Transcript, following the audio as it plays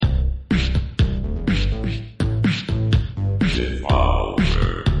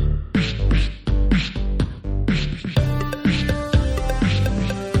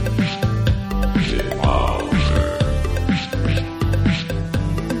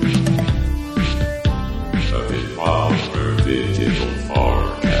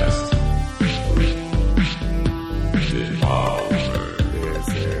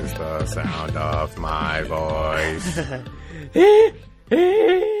my voice.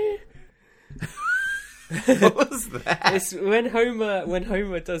 What was that? It's when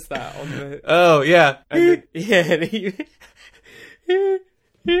Homer does that on the. Oh yeah, And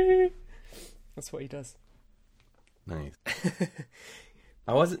that's what he does. nice.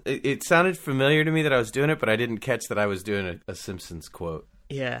 I wasn't. It sounded familiar to me that I was doing it, but I didn't catch that I was doing a Simpsons quote.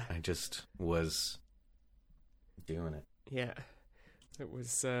 Yeah, I just was doing it. yeah. It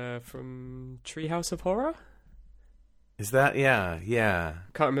was from Treehouse of Horror. Is that? Yeah.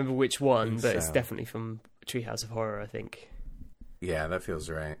 Can't remember which one, but it's so. definitely from Treehouse of Horror, I think. Yeah, that feels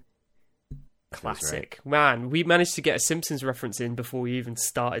right. Classic. Man, we managed to get a Simpsons reference in before we even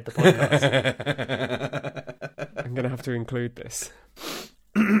started the podcast. I'm going to have to include this.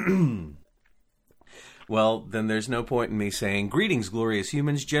 Well, then there's no point in me saying, greetings, glorious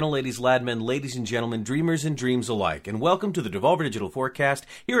humans, gentle ladies, ladmen, ladies and gentlemen, dreamers and dreams alike, and welcome to the Devolver Digital Forecast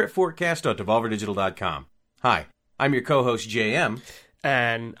here at forecast.devolverdigital.com. Hi, I'm your co-host, JM.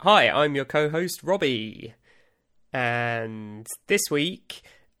 And hi, I'm your co-host, Robbie. And this week,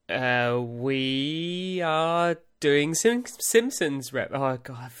 we are doing Simpsons rep. Oh,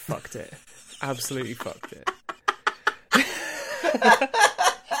 God, I fucked it. Absolutely fucked it.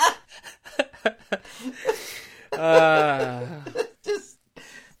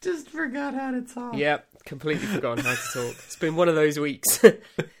 Just forgot how to talk. Yep, completely forgotten how to talk. It's been one of those weeks.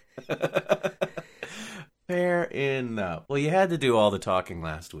 Fair enough. Well, you had to do all the talking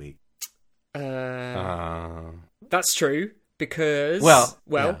last week. That's true, because...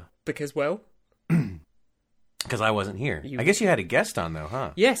 Because I wasn't here. I guess you had a guest on, though,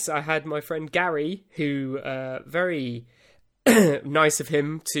 huh? yes, I had my friend Gary, who, very nice of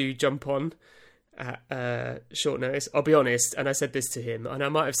him to jump on at short notice. I'll be honest, and I said this to him, and I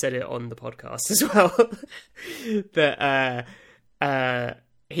might have said it on the podcast as well, that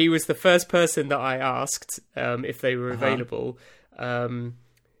he was the first person that I asked if they were available,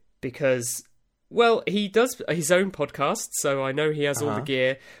 because... Well, he does his own podcast, so I know he has all the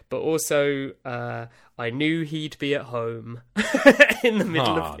gear, but also I knew he'd be at home in the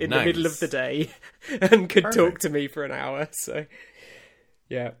middle of the day and could talk to me for an hour. So,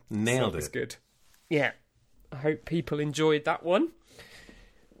 yeah, nailed it. It was good. Yeah, I hope people enjoyed that one.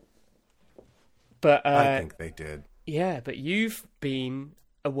 But I think they did. Yeah, but you've been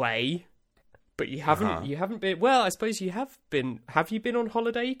away. But you haven't. You haven't been. Well, I suppose you have been. Have you been on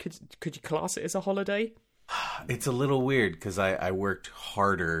holiday? Could you class it as a holiday? It's a little weird because I worked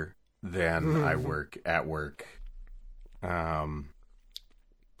harder than I work at work.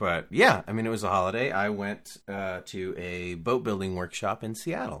 But yeah, I mean, it was a holiday. I went to a boat building workshop in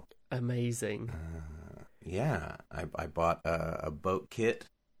Seattle. Amazing. Yeah, I bought a boat kit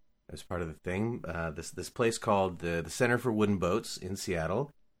as part of the thing. This place called the Center for Wooden Boats in Seattle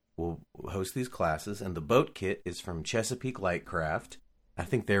will host these classes, and the boat kit is from Chesapeake Lightcraft. I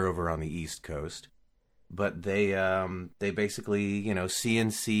think they're over on the East Coast, but they basically,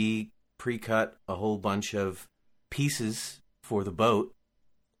 CNC pre-cut a whole bunch of pieces for the boat,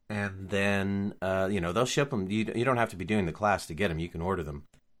 and then they'll ship them. You don't have to be doing the class to get them. You can order them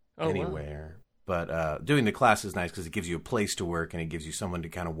anywhere. Wow. But doing the class is nice because it gives you a place to work, and it gives you someone to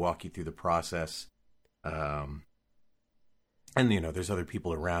kind of walk you through the process. And, there's other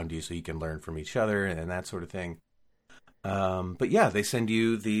people around you so you can learn from each other and that sort of thing. But yeah, they send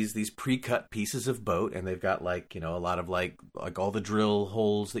you these pre-cut pieces of boat, and they've got a lot of like all the drill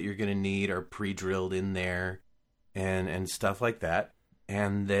holes that you're going to need are pre-drilled in there and stuff like that.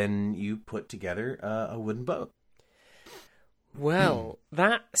 And then you put together a wooden boat. Well,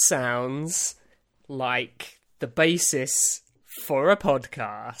 that sounds like the basis for a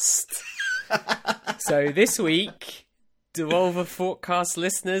podcast. So this week... Devolver Forecast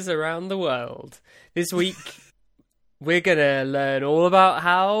listeners around the world. This week, we're going to learn all about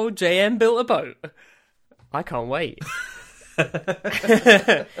how JM built a boat. I can't wait.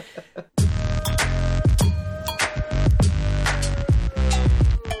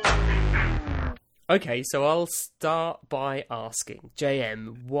 Okay, so I'll start by asking,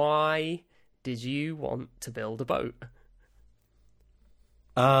 JM, why did you want to build a boat?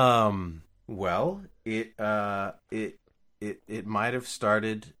 Well, it might have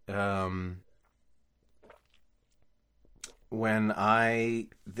started when I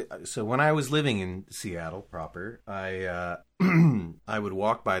was living in Seattle proper, I I would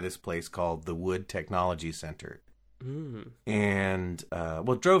walk by this place called the Wood Technology Center. And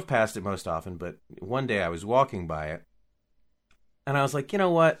drove past it most often, but one day I was walking by it and I was like, you know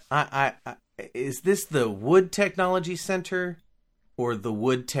what? I is this the Wood Technology Center or the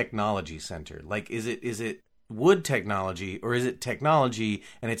Wood Technology Center? Like, is it wood technology, or is it technology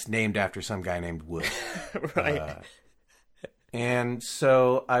and it's named after some guy named Wood? Right. And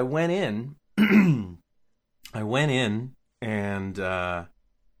so I went in. And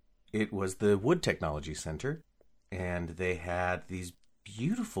it was the Wood Technology Center, and they had these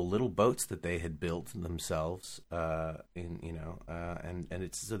beautiful little boats that they had built themselves. And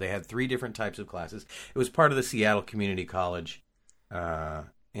it's so they had 3 different types of classes. It was part of the Seattle Community College,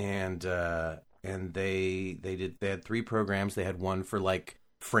 and they had 3 programs. They had one for like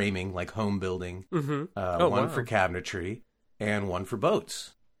framing, like home building, one for cabinetry, and one for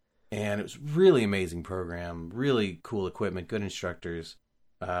boats. And it was really amazing program, really cool equipment, good instructors.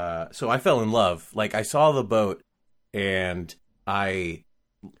 So I fell in love. Like, I saw the boat, and I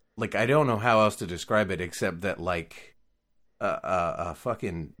don't know how else to describe it except that like a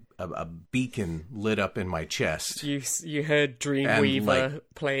beacon lit up in my chest. You heard Dreamweaver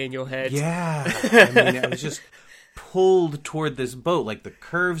play in your head. Yeah, I mean, I was just pulled toward this boat, like the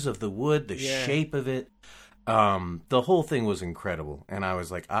curves of the wood, the shape of it. The whole thing was incredible, and I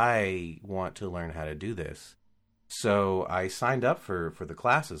was like, I want to learn how to do this. So I signed up for the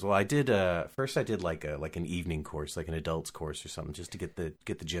classes. Well, I did first I did like an evening course, like an adults course or something, just to get the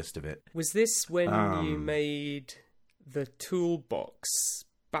gist of it. Was this when you made the toolbox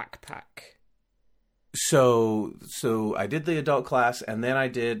backpack? So I did the adult class, and then I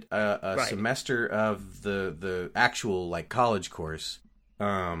did a semester of the actual like college course,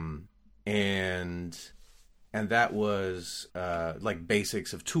 and that was like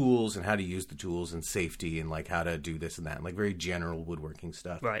basics of tools and how to use the tools and safety and like how to do this and that, and like very general woodworking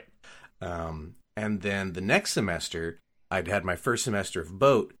stuff. Right. And then the next semester, I'd had my first semester of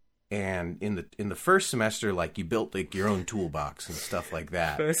boat, and in the first semester, like you built like your own toolbox and stuff like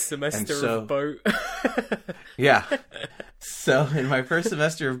that. First semester of boat. Yeah. So in my first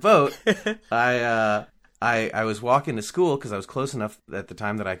semester of boat, I was walking to school because I was close enough at the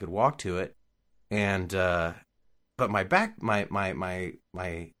time that I could walk to it. And but my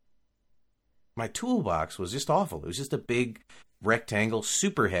toolbox was just awful. It was just a big rectangle,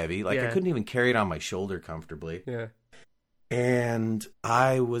 super heavy. Like I couldn't even carry it on my shoulder comfortably. Yeah. And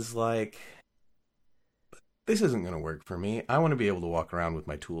I was like, this isn't going to work for me. I want to be able to walk around with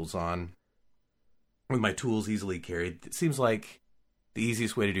my tools on, with my tools easily carried. It seems like the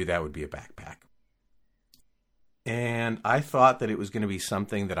easiest way to do that would be a backpack. And I thought that it was going to be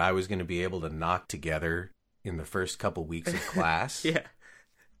something that I was going to be able to knock together in the first couple weeks of class. Yeah.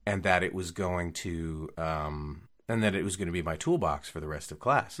 And that it was going to be my toolbox for the rest of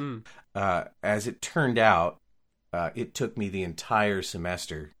class. As it turned out, it took me the entire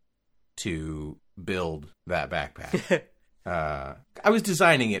semester to build that backpack. I was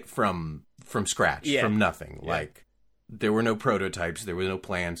designing it from scratch, from nothing. Yeah. Like, there were no prototypes, there were no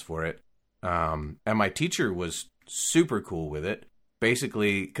plans for it. And my teacher was super cool with it.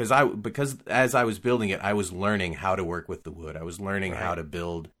 Basically, because as I was building it, I was learning how to work with the wood. I was learning how to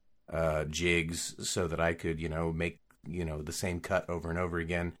build jigs so that I could, make the same cut over and over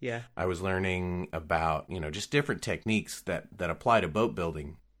again. Yeah. I was learning about, just different techniques that apply to boat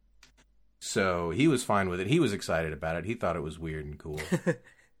building. So he was fine with it. He was excited about it. He thought it was weird and cool.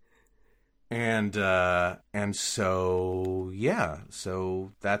 And so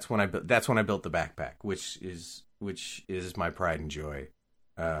that's when I built the backpack, which is my pride and joy,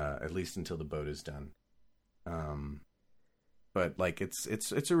 at least until the boat is done. But like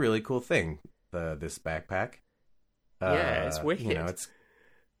it's a really cool thing, this backpack. Yeah, it's wicked. It's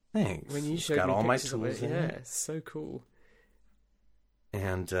thanks. When you it's showed got me all my pictures of tools it, in it. it's so cool.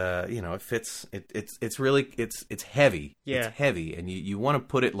 And it fits. It's really heavy. Yeah, it's heavy, and you want to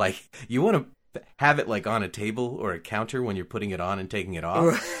put it you want to have it like on a table or a counter when you're putting it on and taking it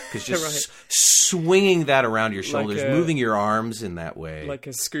off, because just swinging that around your shoulders, moving your arms in that way, like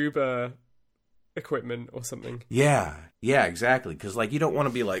a scuba equipment or something. Yeah, exactly. Because like you don't want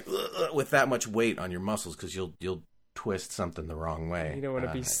to be like with that much weight on your muscles, because you'll twist something the wrong way. You don't want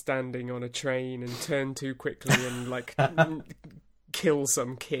to be standing on a train and turn too quickly and like kill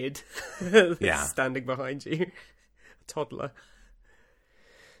some kid standing behind you, a toddler.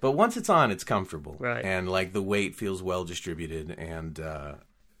 But once it's on, it's comfortable, right? And like the weight feels well distributed, and I'm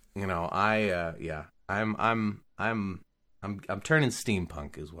turning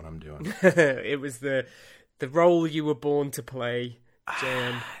steampunk is what I'm doing. It was the role you were born to play,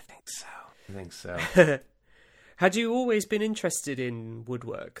 Jan. I think so. Had you always been interested in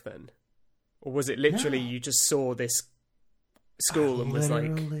woodwork then, or was it literally you just saw this school and was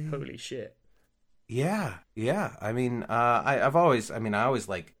like, holy shit? Yeah. I mean, I always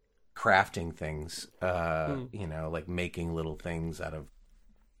like crafting things, like making little things out of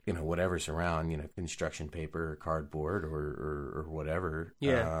whatever's around, construction paper or cardboard or whatever.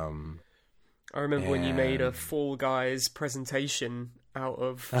 Yeah. I remember when you made a Fall Guys presentation out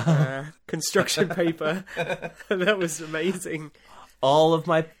of construction paper. That was amazing. All of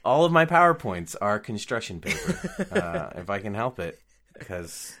my PowerPoints are construction paper, if I can help it,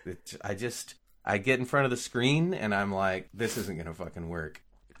 because I get in front of the screen and I'm like, this isn't gonna fucking work.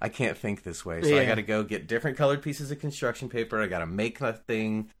 I can't think this way, so I got to go get different colored pieces of construction paper. I got to make a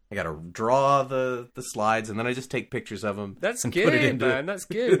thing. I got to draw the slides, and then I just take pictures of them. That's good, man. That's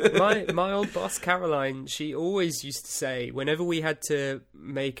good. My old boss, Caroline, she always used to say, whenever we had to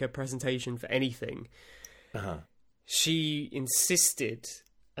make a presentation for anything, she insisted,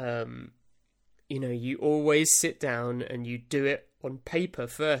 you always sit down and you do it on paper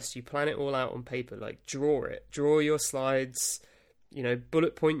first. You plan it all out on paper, like draw your slides,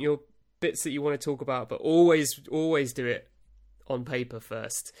 bullet point your bits that you want to talk about, but always do it on paper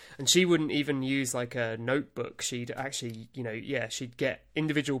first. And she wouldn't even use like a notebook. She'd actually, she'd get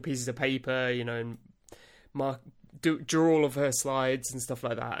individual pieces of paper, and draw all of her slides and stuff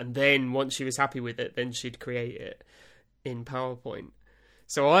like that. And then once she was happy with it, then she'd create it in PowerPoint.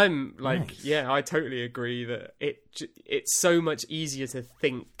 So I'm like, nice. Yeah, I totally agree that it's so much easier to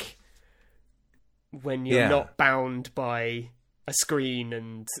think when you're not bound by a screen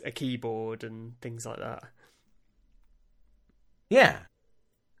and a keyboard and things like that. Yeah.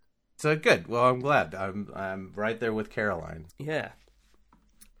 So good. Well, I'm glad. I'm right there with Caroline. Yeah.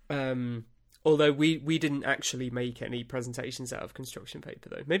 Although we didn't actually make any presentations out of construction paper,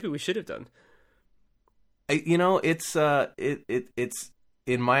 though. Maybe we should have done. It's it's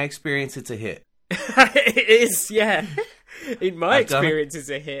in my experience, it's a hit. It is, yeah. In my experience, it's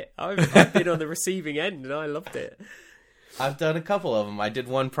a hit. I've been on the receiving end, and I loved it. I've done a couple of them. I did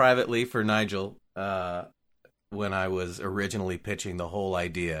one privately for Nigel when I was originally pitching the whole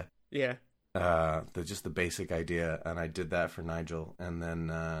idea. Yeah. Just the basic idea, and I did that for Nigel, and then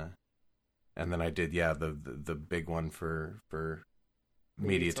I did the big one for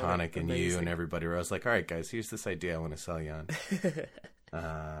Mediatonic and you and everybody. Where I was like, all right, guys, here's this idea I want to sell you on.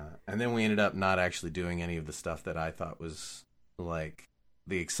 And then we ended up not actually doing any of the stuff that I thought was like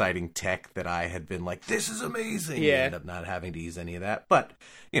the exciting tech that I had been like, this is amazing. Yeah. We ended up not having to use any of that, but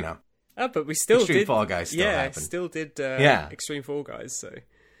but we still Extreme did Fall Guys still happened. Still did Extreme Fall Guys. So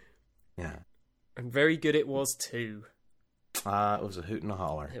yeah, and very good it was too. It was a hoot and a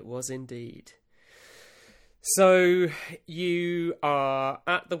holler. It was indeed. So you are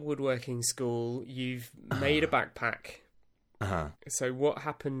at the woodworking school. You've made a backpack. So what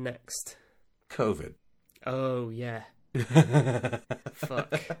happened next? COVID. Oh yeah.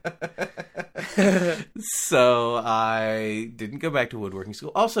 Fuck. So I didn't go back to woodworking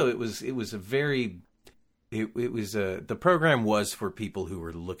school. Also, it was the program was for people who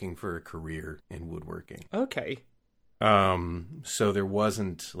were looking for a career in woodworking. Okay. So there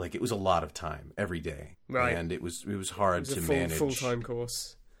wasn't it was a lot of time every day, right? And it was hard to manage. Full-time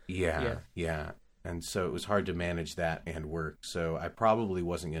course. Yeah. And so it was hard to manage that and work. So I probably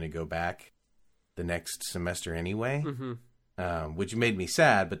wasn't going to go back the next semester anyway, which made me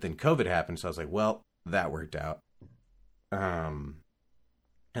sad. But then COVID happened, so I was like, well, that worked out. And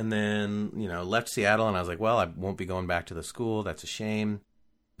then, left Seattle, and I was like, well, I won't be going back to the school. That's a shame.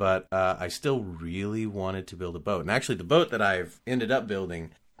 But I still really wanted to build a boat. And actually, the boat that I've ended up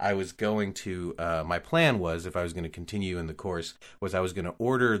building, I was going to, my plan was, if I was going to continue in the course, was I was going to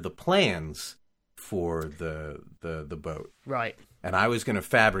order the plans for the boat. Right. And I was going to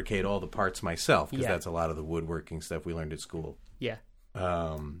fabricate all the parts myself, because that's a lot of the woodworking stuff we learned at school. Yeah.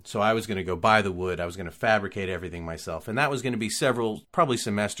 So I was going to go buy the wood. I was going to fabricate everything myself. And that was going to be several, probably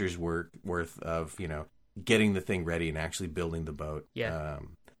semesters worth of, getting the thing ready and actually building the boat. Yeah.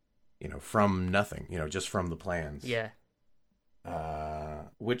 From nothing, just from the plans. Yeah.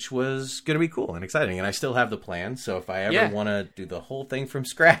 Which was going to be cool and exciting. And I still have the plans, so if I ever want to do the whole thing from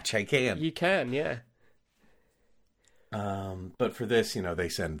scratch, I can. You can, yeah. But for this, they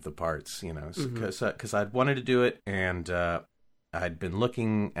send the parts, because I'd wanted to do it, and I'd been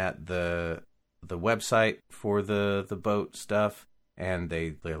looking at the website for the boat stuff, and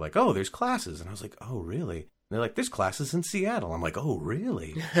they're like, oh, there's classes. And I was like, oh, really? And they're like, there's classes in Seattle. I'm like, oh,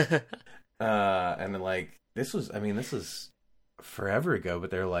 really? And then this was forever ago, but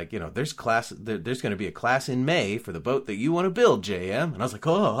they're like, there's going to be a class in May for the boat that you want to build, JM. And I was like,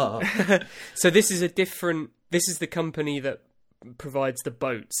 oh. So this is the company that provides the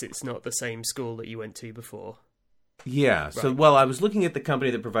boats. It's not the same school that you went to before. Yeah. Right. So, I was looking at the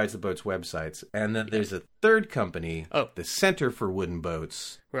company that provides the boats' websites, and then there's a third company, the Center for Wooden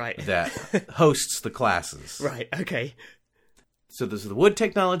Boats, right, that hosts the classes. Right. Okay. So this is the Wood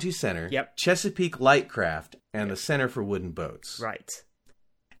Technology Center, Yep. Chesapeake Lightcraft, and the Center for Wooden Boats. Right.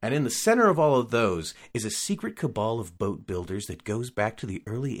 And in the center of all of those is a secret cabal of boat builders that goes back to the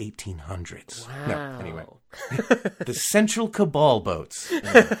early 1800s. Wow. No, anyway. The Central Cabal boats.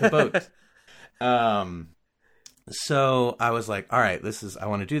 The boat. So I was like, all right, I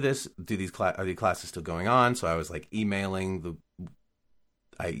want to do this. Are these classes still going on? So I was like I emailed,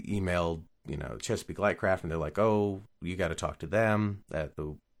 Chesapeake Lightcraft, and they're like, oh, you got to talk to them at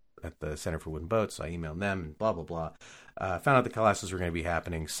the Center for Wooden Boats. So I emailed them and blah, blah, blah. Found out the classes were going to be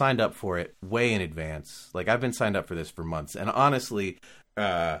happening. Signed up for it way in advance. Like, I've been signed up for this for months. And honestly,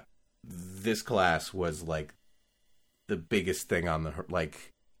 this class was like the biggest thing on the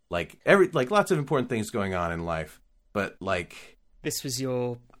lots of important things going on in life. But like, this was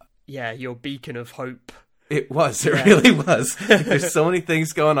your beacon of hope. It was. It really was. There's so many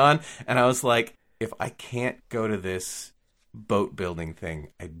things going on, and I was like, if I can't go to this boat building thing,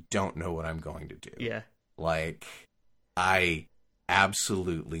 I don't know what I'm going to do. Yeah. Like, I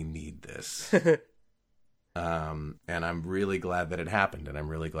absolutely need this. And I'm really glad that it happened, and I'm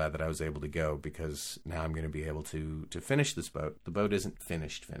really glad that I was able to go, because now I'm going to be able to finish this boat. The boat isn't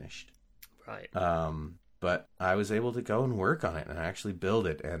finished. Right. But I was able to go and work on it and actually build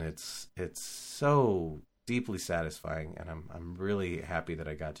it, and it's so deeply satisfying, and I'm really happy that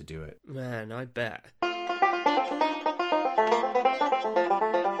I got to do it. Man, I bet.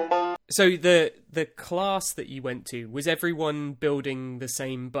 So the class that you went to, was everyone building the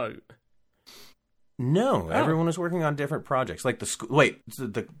same boat? No, everyone was working on different projects. Like the school. Wait,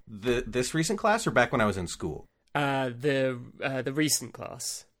 this recent class or back when I was in school? The recent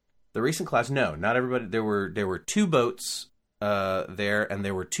class. The recent class, no, not everybody. There were two boats there, and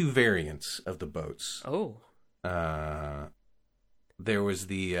there were two variants of the boats. Oh. There's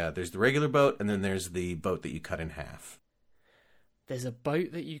the regular boat, and then there's the boat that you cut in half. There's a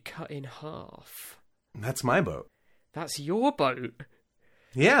boat that you cut in half. That's my boat. That's your boat.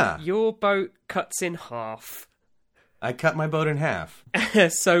 Yeah. Your boat cuts in half. I cut my boat in half.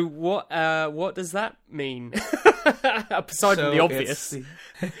 So what does that mean? Aside from the obvious.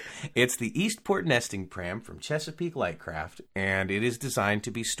 It's the Eastport nesting pram from Chesapeake Lightcraft, and it is designed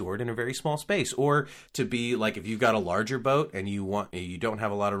to be stored in a very small space, or to be like, if you've got a larger boat and you don't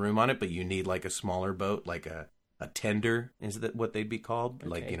have a lot of room on it, but you need like a smaller boat, like a tender, is that what they'd be called? Okay.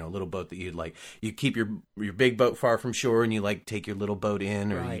 Like, a little boat that you keep your big boat far from shore, and you like take your little boat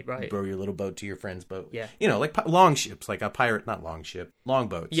in, or you row your little boat to your friend's boat. Yeah. Like long ships, like a pirate, not long ship, long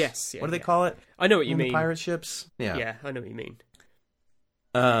boats. Yes. Yeah, what do they call it? I know what you mean. Pirate ships? Yeah. Yeah, I know what you mean.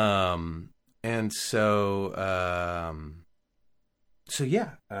 And so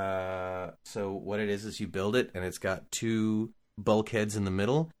what it is you build it, and it's got two bulkheads in the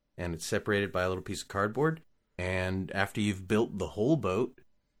middle, and it's separated by a little piece of cardboard. And after you've built the whole boat,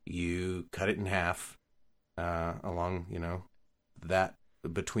 you cut it in half, along, that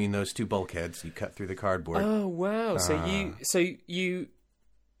between those two bulkheads, you cut through the cardboard. Oh, wow. So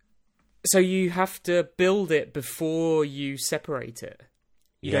you have to build it before you separate it.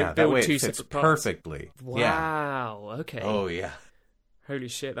 You don't build that way two it fits separate parts. perfectly. Wow. Yeah. Okay. Oh yeah. Holy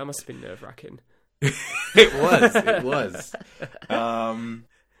shit! That must have been nerve-wracking. It was.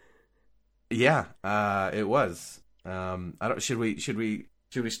 Yeah. It was. Should we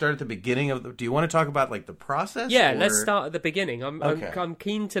start at the beginning of do you want to talk about like the process? Yeah, or? let's start at the beginning. Okay. I'm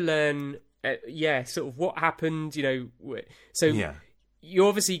keen to learn. Sort of what happened. So. Yeah. You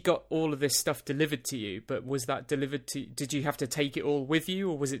obviously got all of this stuff delivered to you, but was that delivered to... Did you have to take it all with you,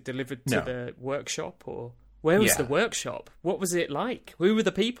 or was it delivered to the workshop? Or where was the workshop? What was it like? Who were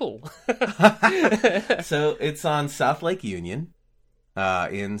the people? So it's on South Lake Union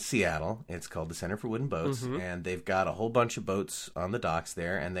in Seattle. It's called the Center for Wooden Boats, and they've got a whole bunch of boats on the docks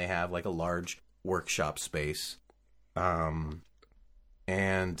there, and they have like a large workshop space. So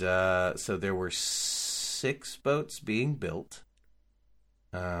there were 6 boats being built.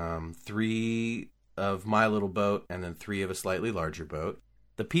 3 of my little boat, and then 3 of a slightly larger boat.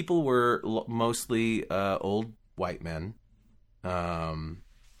 The people were mostly old white men,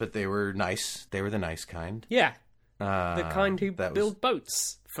 but they were nice. They were the nice kind. Yeah, the kind who build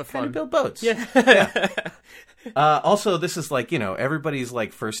boats for fun. Kind of build boats. Yeah. Yeah. Also, this is like, everybody's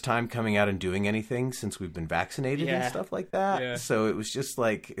like first time coming out and doing anything since we've been vaccinated and stuff like that. Yeah. So it was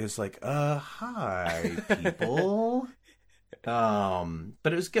hi people.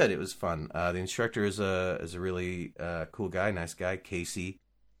 But it was good. It was fun. The instructor is a really cool guy, nice guy, Casey,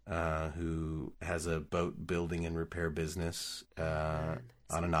 who has a boat building and repair business on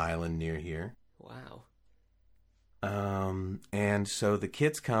an island near here. Wow. And so the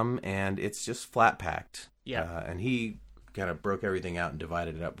kids come, and it's just flat packed. Yeah. And he kind of broke everything out and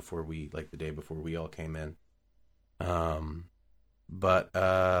divided it up before the day before we all came in.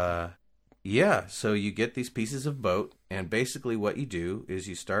 Yeah, so you get these pieces of boat, and basically what you do is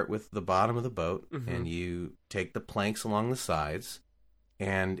you start with the bottom of the boat, and you take the planks along the sides,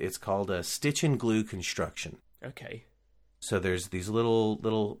 and it's called a stitch and glue construction. Okay. So there's these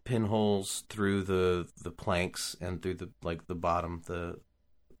little pinholes through the planks and through the bottom,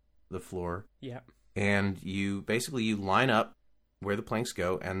 the floor. Yeah. And you line up where the planks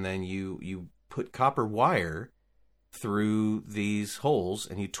go, and then you put copper wire through these holes,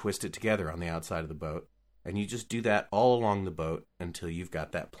 and you twist it together on the outside of the boat, and you just do that all along the boat until you've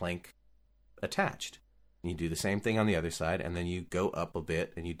got that plank attached. And you do the same thing on the other side, and then you go up a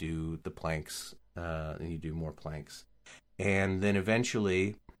bit and you do the planks, and you do more planks, and then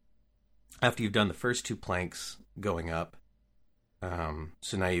eventually, after you've done the first 2 planks going up,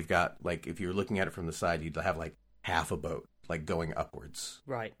 so now you've got, like, if you're looking at it from the side, you'd have like half a boat like going upwards.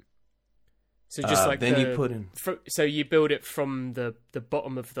 Right. So just like then you put in. So you build it from the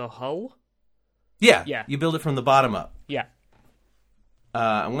bottom of the hull. Yeah. Yeah. You build it from the bottom up. Yeah.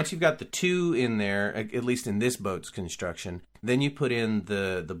 And once you've got the 2 in there, at least in this boat's construction, then you put in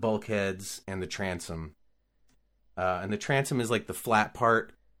the bulkheads and the transom. And the transom is like the flat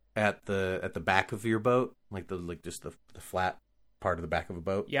part at the back of your boat, just the flat part of the back of a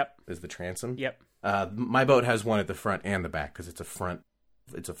boat. Yep. Is the transom. Yep. My boat has one at the front and the back because it's a flat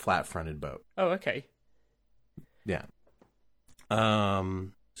fronted boat. Oh, okay. Yeah.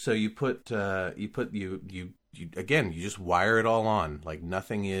 So you just wire it all on. Like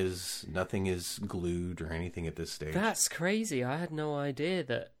nothing is glued or anything at this stage. That's crazy. I had no idea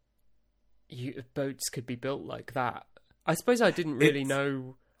that boats could be built like that. I suppose I didn't really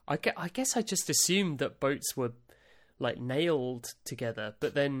know. I guess I just assumed that boats were like nailed together.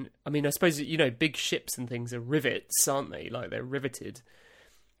 But then, I mean, I suppose, big ships and things are rivets, aren't they? Like they're riveted.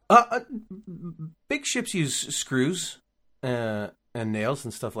 Big ships use screws and nails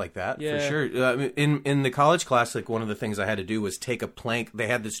and stuff like that, yeah. For sure. In the college class, like one of the things I had to do was take a plank. They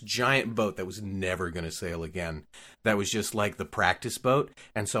had this giant boat that was never going to sail again. That was just like the practice boat.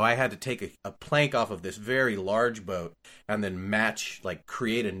 And so I had to take a plank off of this very large boat and then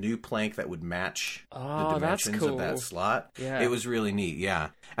create a new plank that would match the dimensions of that slot. Yeah. It was really neat,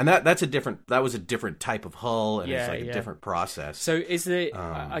 yeah. And that was a different type of hull, and it's a different process. So is it,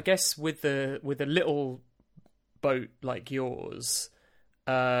 I guess with a little boat like yours,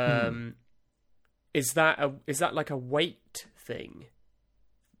 is that like a weight thing,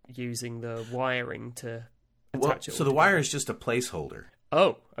 using the wiring to attach it? So the wire is just a placeholder.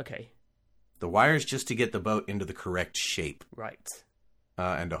 Oh, okay. The wire is just to get the boat into the correct shape, right?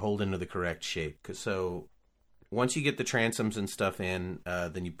 And to hold into the correct shape. So once you get the transoms and stuff in,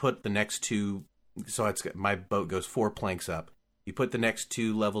 then you put the next 2. So my boat goes 4 planks up. You put the next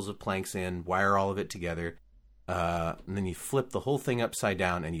 2 levels of planks in, wire all of it together. And then you flip the whole thing upside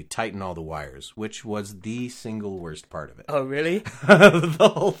down and you tighten all the wires, which was the single worst part of it. Oh, really?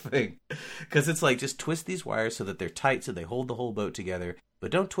 The whole thing. Because it's like, just twist these wires so that they're tight, so they hold the whole boat together, but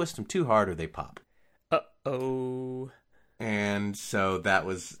don't twist them too hard or they pop. Uh-oh. And so that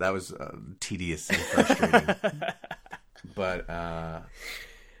was tedious and frustrating. But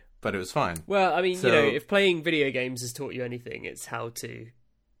it was fun. Well, I mean, if playing video games has taught you anything, it's how to,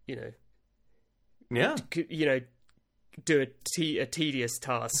 yeah, do a tedious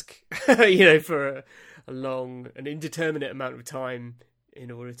task, for a long, an indeterminate amount of time in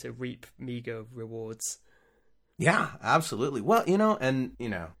order to reap meager rewards. Yeah, absolutely. Well,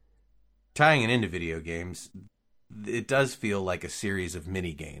 tying it into video games, it does feel like a series of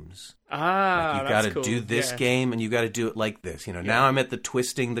mini games. You've got to cool. do this game, and you've got to do it like this. Now I'm at the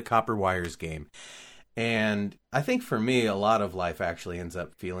twisting the copper wires game. And I think for me, a lot of life actually ends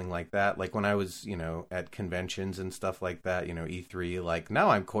up feeling like that. Like when I was, at conventions and stuff like that, E3, like now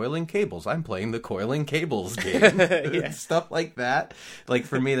I'm coiling cables. I'm playing the coiling cables game. Yeah. Stuff like that. Like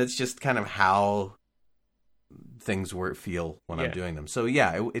for me, that's just kind of how things feel when I'm doing them. So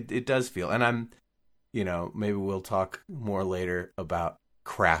yeah, it does feel. And I'm, maybe we'll talk more later about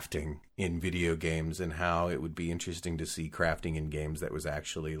crafting in video games and how it would be interesting to see crafting in games that was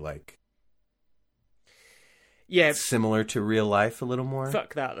actually like, yeah, similar to real life a little more.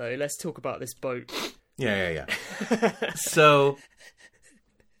 Fuck that though. Let's talk about this boat. Yeah. So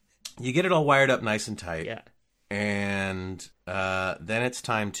you get it all wired up nice and tight. Yeah. And then it's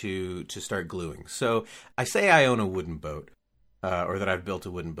time to start gluing. So I say I own a wooden boat, or that I've built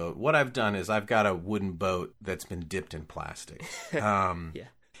a wooden boat. What I've done is I've got a wooden boat that's been dipped in plastic. Yeah.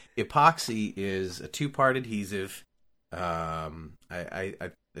 Epoxy is a 2-part adhesive It's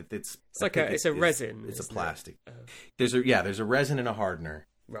it's a resin. It's a isn't plastic. it? There's a resin and a hardener.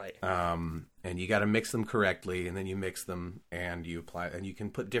 Right. And you got to mix them correctly, and then you mix them and you apply, and you can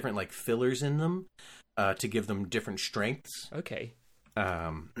put different like fillers in them to give them different strengths. Okay.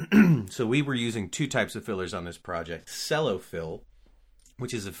 So we were using two types of fillers on this project: cellofill,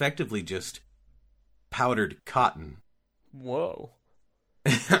 which is effectively just powdered cotton. Whoa.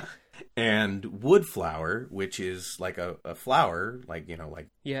 And wood flour, which is like a flour, like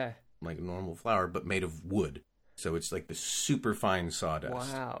Yeah. like a normal flour, but made of wood. So it's like the super fine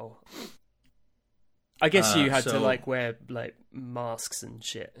sawdust. Wow. I guess you had to so- like wear like masks and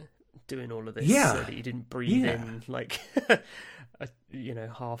shit doing all of this Yeah. so that you didn't breathe Yeah. in like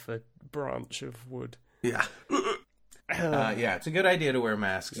half a branch of wood. Yeah. Yeah, it's a good idea to wear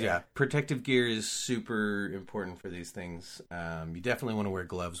masks. Yeah. Protective gear is super important for these things. You definitely want to wear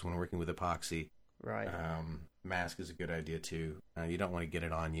gloves when working with epoxy. Right. Mask is a good idea too. You don't want to get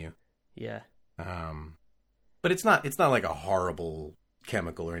it on you. Yeah. But it's not like a horrible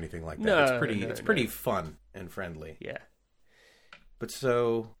chemical or anything like that. No, it's pretty fun and friendly. Yeah. But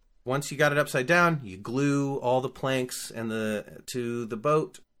so once you got it upside down, you glue all the planks to the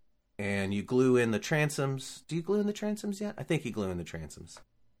boat. And you glue in the transoms. Do you glue in the transoms yet? I think you glue in the transoms.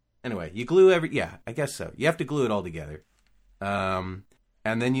 Anyway, you glue I guess so. You have to glue it all together. And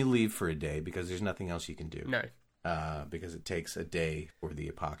then you leave for a day because there's nothing else you can do. No. Because it takes a day for the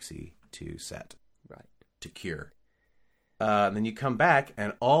epoxy to set. Right. To cure. Then you come back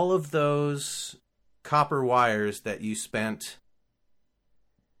and all of those copper wires that you spent,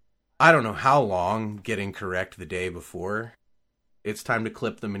 I don't know how long getting correct the day before, it's time to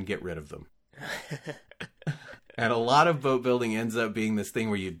clip them and get rid of them. And a lot of boat building ends up being this thing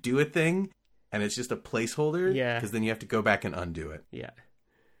where you do a thing and it's just a placeholder. Yeah. Because then you have to go back and undo it. Yeah.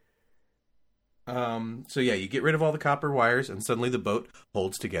 So yeah, you get rid of all the copper wires and suddenly the boat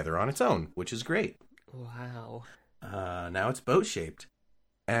holds together on its own, which is great. Wow. Now it's boat shaped.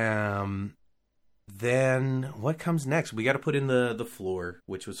 Then what comes next? We got to put in the floor,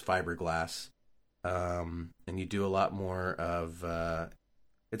 which was fiberglass. And you do a lot more of,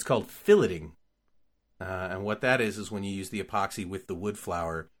 it's called filleting. And what that is when you use the epoxy with the wood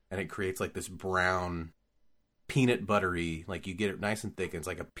flour and it creates like this brown peanut buttery, like you get it nice and thick. And it's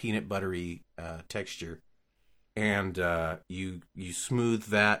like a peanut buttery, texture. And, you smooth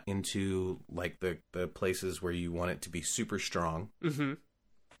that into like the places where you want it to be super strong. Mm-hmm.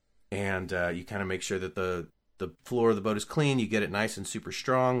 And, you kind of make sure that the floor of the boat is clean. You get it nice and super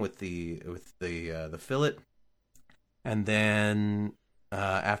strong with the fillet, and then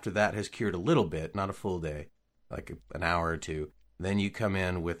after that has cured a little bit, not a full day, like an hour or two, then you come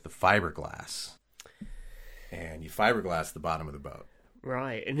in with the fiberglass, and you fiberglass the bottom of the boat.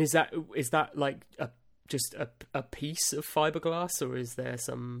 Right. And is that like just a piece of fiberglass, or is there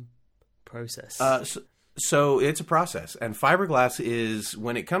some process? So it's a process, and fiberglass is,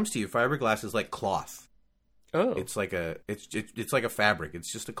 when it comes to you, fiberglass is like cloth. Oh, It's like it's like a fabric.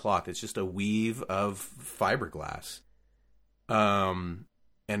 It's just a cloth. It's just a weave of fiberglass. And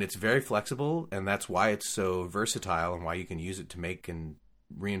it's very flexible, and that's why it's so versatile and why you can use it to make and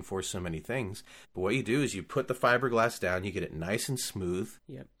reinforce so many things. But what you do is you put the fiberglass down, you get it nice and smooth.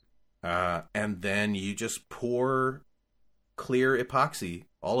 Yep. And then you just pour clear epoxy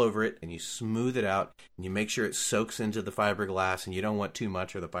all over it, and you smooth it out, and you make sure it soaks into the fiberglass, and you don't want too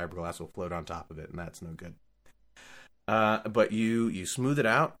much or the fiberglass will float on top of it, and that's no good. But you smooth it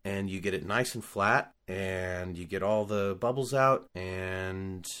out, and you get it nice and flat, and you get all the bubbles out,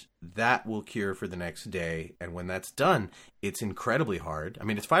 and that will cure for the next day. And when that's done, it's incredibly hard. I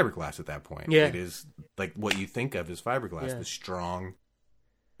mean, it's fiberglass at that point. Yeah. It is like what you think of as fiberglass, Yeah. the strong,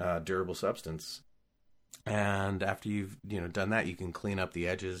 durable substance. And after you've done that, you can clean up the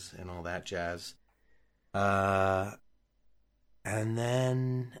edges and all that jazz. And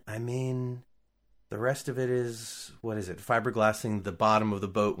then, I mean, the rest of it is, what is it? Fiberglassing the bottom of the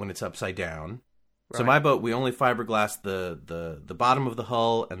boat when it's upside down. Right. So my boat, we only fiberglass the bottom of the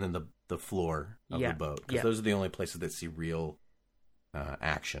hull and then the floor of Yeah. the boat, because Yeah. those are the only places that see real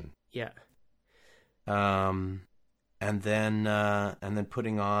action. Yeah. And then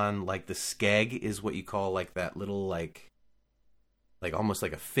putting on like the skeg is what you call like that little like almost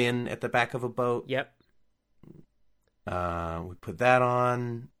like a fin at the back of a boat. Yep. We put that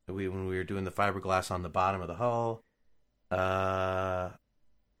on when we were doing the fiberglass on the bottom of the hull.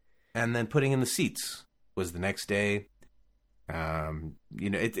 And then putting in the seats was the next day.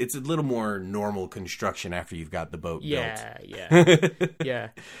 It's a little more normal construction after you've got the boat Yeah. built. Yeah. Yeah.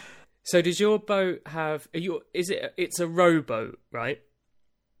 So does your boat have? It's a rowboat, right?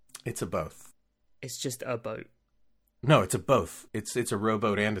 It's a both. It's just a boat. No, it's a both. It's a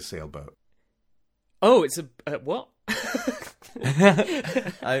rowboat and a sailboat. Oh, it's a what?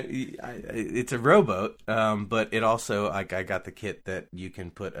 It's a rowboat, but it also I got the kit that you can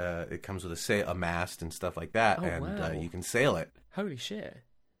put. It comes with a mast and stuff like that, wow. You can sail it. Holy shit!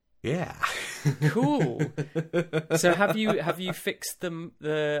 Yeah, cool. So have you fixed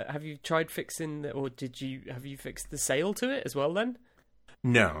have you tried fixing or have you fixed the sail to it as well then?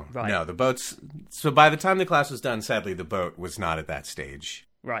 No, right. No, the boat's... So by the time the class was done, sadly, the boat was not at that stage.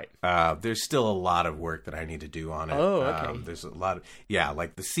 Right. There's still a lot of work that I need to do on it. Oh, okay. There's a lot of... Yeah,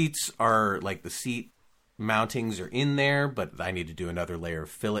 like the seats are... Like the seat mountings are in there, but I need to do another layer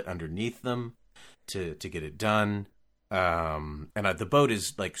of fillet underneath them to get it done. And the boat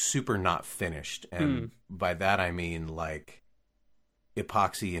is, like, super not finished. And by that I mean, like...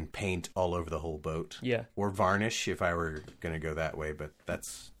 epoxy and paint all over the whole boat. Yeah. Or varnish if I were going to go that way, but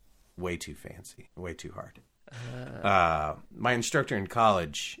that's way too fancy, way too hard. My instructor in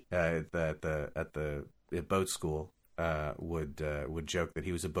college at the boat school would joke that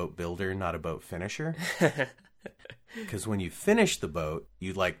he was a boat builder, not a boat finisher. Because when you finish the boat,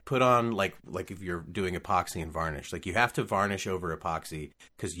 you like put on like if you're doing epoxy and varnish, like you have to varnish over epoxy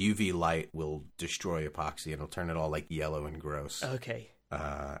because UV light will destroy epoxy and it'll turn it all like yellow and gross. Okay.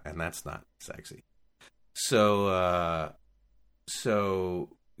 And that's not sexy. So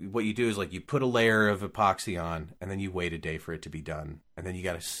what you do is like you put a layer of epoxy on and then you wait a day for it to be done, and then you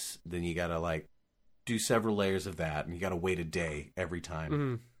gotta like do several layers of that, and you gotta wait a day every time.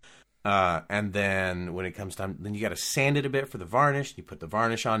 Mm-hmm. And then when it comes time, then you got to sand it a bit for the varnish. You put the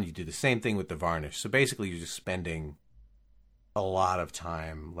varnish on. You do the same thing with the varnish. So basically, you're just spending a lot of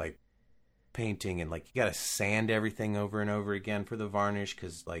time like painting, and like you got to sand everything over and over again for the varnish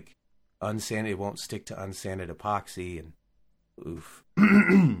because like unsanded, it won't stick to unsanded epoxy. And oof,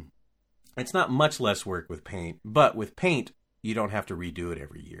 it's not much less work with paint, but with paint, you don't have to redo it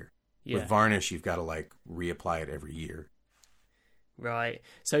every year. Yeah. With varnish, you've got to like reapply it every year. Right.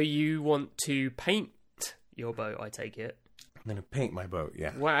 So you want to paint your boat, I take it? I'm going to paint my boat,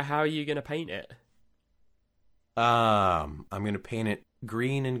 yeah. Well, how are you going to paint it? I'm going to paint it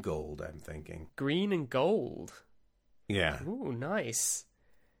green and gold, I'm thinking. Green and gold? Yeah. Ooh, nice.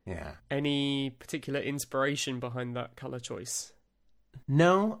 Yeah. Any particular inspiration behind that color choice?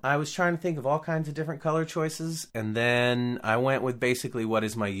 No, I was trying to think of all kinds of different color choices, and then I went with basically what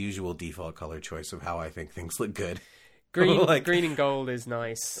is my usual default color choice of how I think things look good. Green, like, green and gold is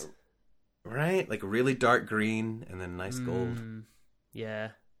nice. Right? Like a really dark green and then nice gold.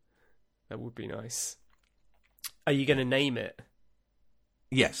 Yeah. That would be nice. Are you going to name it?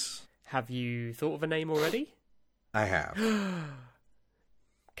 Yes. Have you thought of a name already? I have.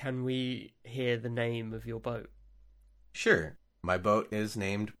 Can we hear the name of your boat? Sure. My boat is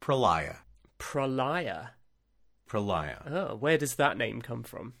named Pralaya. Pralaya? Pralaya. Oh, where does that name come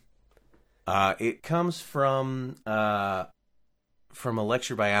from? It comes from a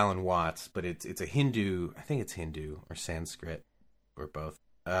lecture by Alan Watts, but it's a Hindu. I think it's Hindu or Sanskrit or both.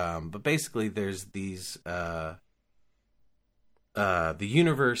 But basically, there's these. The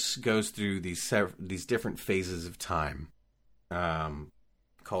universe goes through these different phases of time,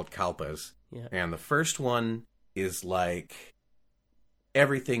 called kalpas. Yeah. And the first one is like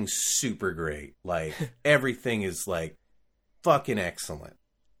everything's super great, like everything is like fucking excellent.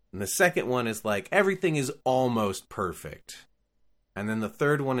 And the second one is like, everything is almost perfect. And then the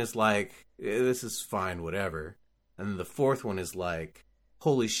third one is like, this is fine, whatever. And then the fourth one is like,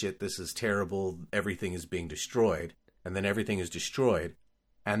 holy shit, this is terrible. Everything is being destroyed. And then everything is destroyed.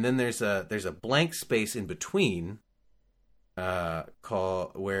 And then there's a blank space in between, where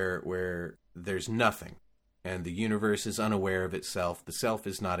there's nothing. And the universe is unaware of itself. The self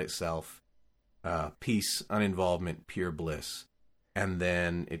is not itself. Peace, uninvolvement, pure bliss. And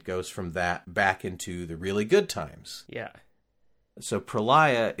then it goes from that back into the really good times. Yeah. So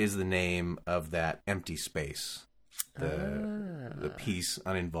Pralaya is the name of that empty space. The peace,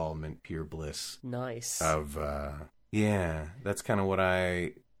 uninvolvement, pure bliss. Nice. Of yeah, that's kind of what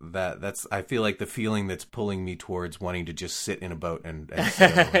I feel like the feeling that's pulling me towards wanting to just sit in a boat and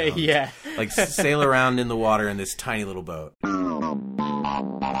sail around. Yeah. Like sail around in the water in this tiny little boat.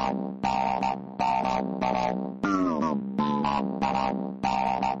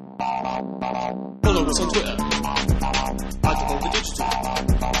 Follow us on Twitter @DevolverDigital.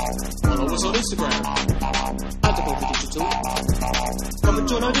 Follow us on Instagram @DevolverDigital. Come and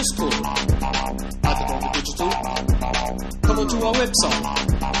join our Discord @DevolverDigital. Come on to our website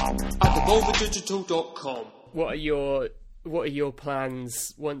 @DevolverDigital.com. What are your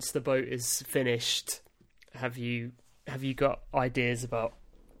plans once the boat is finished? Have you got ideas about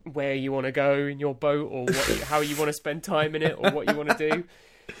where you want to go in your boat, or how you want to spend time in it, or what you want to do?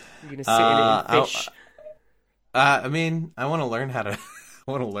 You're gonna sit in it and fish. I mean, I want to learn how to.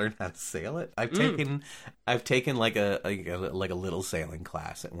 I want to learn how to sail it. I've taken like a little sailing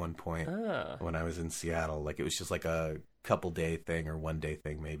class at one point when I was in Seattle. Like it was just like a couple day thing or 1 day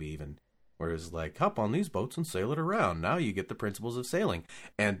thing, maybe even. Where it was like, hop on these boats and sail it around. Now you get the principles of sailing.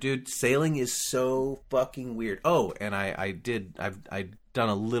 And dude, sailing is so fucking weird. Oh, and I've done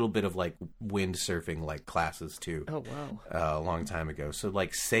a little bit of like windsurfing like classes too. Oh wow. A long time ago. So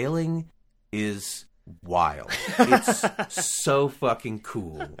like sailing is wild. It's so fucking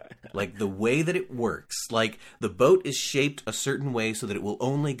cool. Like the way that it works. Like the boat is shaped a certain way so that it will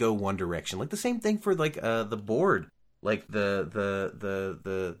only go one direction. Like the same thing for like the board. Like the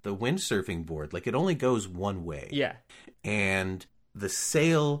windsurfing board, like it only goes one way. Yeah. And the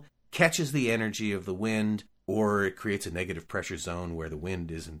sail catches the energy of the wind, or it creates a negative pressure zone where the wind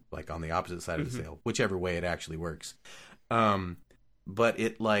isn't like on the opposite side of the sail, whichever way it actually works. But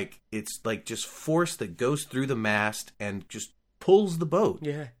it's like just force that goes through the mast and just pulls the boat.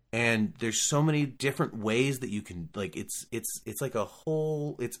 Yeah. And there's so many different ways that you can like it's like a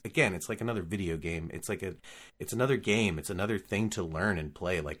whole it's like another video game. It's another game. It's another thing to learn and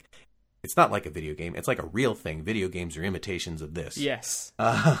play. Like it's not like a video game. It's like a real thing. Video games are imitations of this. Yes.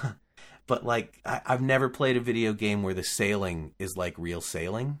 But like I've never played a video game where the sailing is like real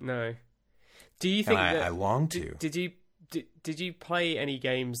sailing. No. Do you think I long to? Did you play any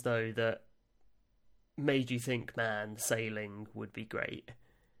games though that made you think, man, sailing would be great?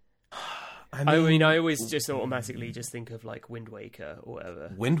 I mean, I always just automatically just think of like Wind Waker or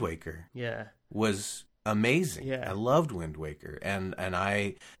whatever. Wind Waker, yeah, was amazing. Yeah, I loved Wind Waker, and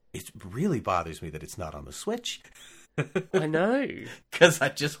it really bothers me that it's not on the Switch. I know, because I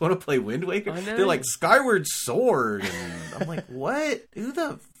just want to play Wind Waker. I know. They're like Skyward Sword, and I'm like, what? Who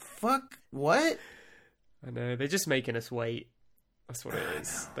the fuck? What? I know, they're just making us wait. That's what it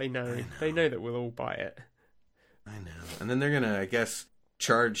is. They know that we'll all buy it. I know, and then they're gonna, I guess,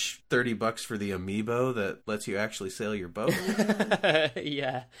 charge $30 for the amiibo that lets you actually sail your boat.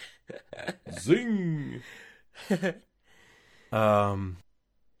 Yeah. Zing. But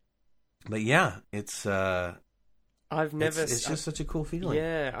yeah, it's just such a cool feeling.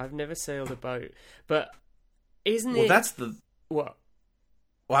 Yeah, I've never sailed a boat, but isn't it? Well, that's the what?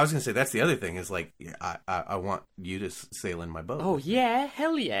 Well, I was gonna say that's the other thing is like I want you to sail in my boat. Oh yeah,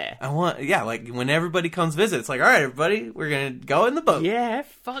 hell yeah! Like when everybody comes visit, it's like, all right, everybody, we're gonna go in the boat. Yeah,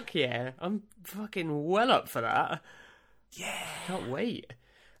 fuck yeah! I'm fucking well up for that. Yeah, can't wait.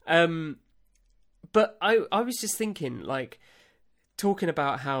 But I was just thinking, like, talking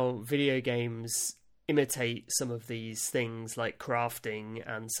about how video games imitate some of these things, like crafting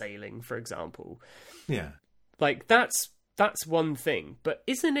and sailing, for example. Yeah, like that's one thing, but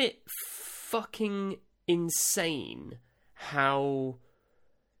isn't it fucking insane how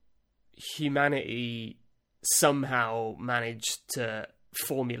humanity somehow managed to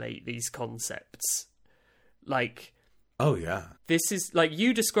formulate these concepts? Like, oh yeah, this is like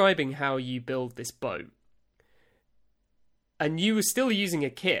you describing how you build this boat, and you were still using a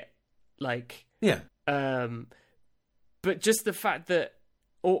kit, like, yeah. But just the fact that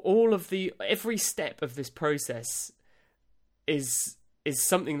every step of this process is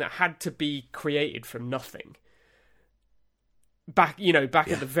something that had to be created from nothing. Back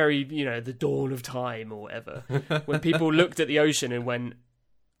at the very, the dawn of time or whatever, when people looked at the ocean and went,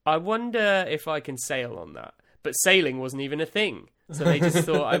 I wonder if I can sail on that. But sailing wasn't even a thing. So they just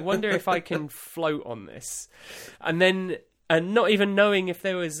thought, I wonder if I can float on this. And not even knowing if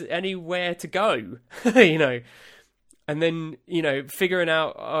there was anywhere to go, And then, figuring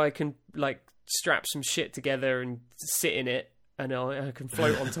out, I can, like, strap some shit together and sit in it, and I can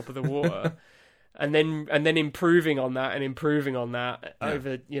float on top of the water. And then improving on that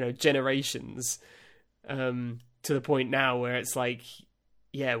over, generations, to the point now where it's like,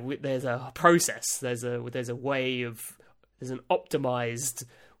 yeah, there's a process, there's an optimized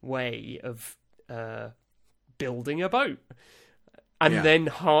way of building a boat. And then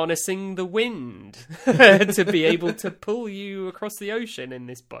harnessing the wind to be able to pull you across the ocean in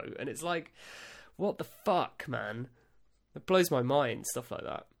this boat. And it's like, what the fuck, man? It blows my mind, stuff like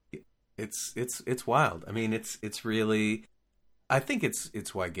that. It's wild. I mean, it's really, I think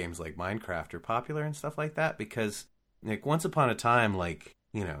it's why games like Minecraft are popular and stuff like that, because like once upon a time, like,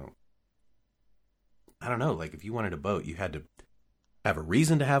 I don't know, like if you wanted a boat, you had to have a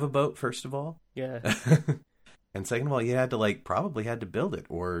reason to have a boat, first of all. Yeah. And second of all, you had to probably had to build it,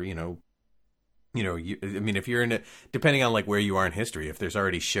 or, if you're in depending on like where you are in history, if there's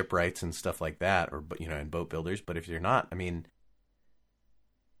already shipwrights and stuff like that, or, and boat builders, but if you're not, I mean,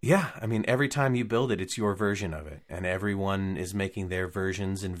 Yeah, I mean, every time you build it, it's your version of it. And everyone is making their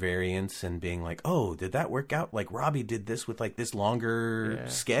versions and variants and being like, oh, did that work out? Like, Robbie did this with, like, this longer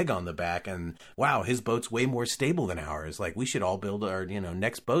skeg on the back. And, wow, his boat's way more stable than ours. Like, we should all build our,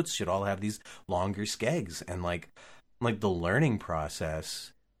 next boats should all have these longer skegs. And, like the learning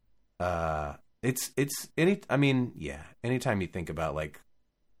process, anytime you think about, like,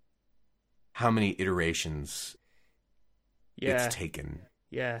 how ity iterations it's taken.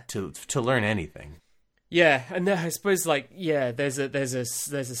 Yeah. To learn anything. Yeah, and I suppose there's a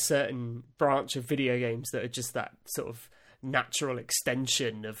certain branch of video games that are just that sort of natural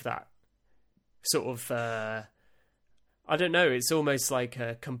extension of that sort of I don't know, it's almost like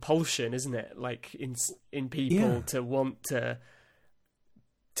a compulsion, isn't it? Like in people to want to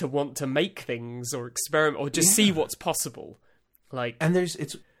make things or experiment or just see what's possible. Like, and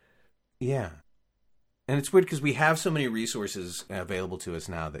And it's weird because we have so many resources available to us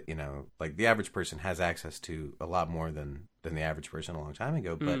now that, like the average person has access to a lot more than the average person a long time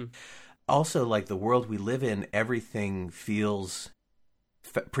ago. But also, like, the world we live in, everything feels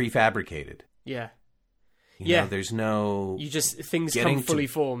prefabricated. Yeah. There's no... things come fully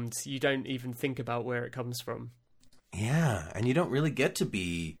formed. You don't even think about where it comes from. Yeah, and you don't really get to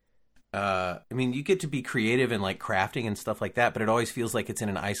be... you get to be creative and, like, crafting and stuff like that, but it always feels like it's in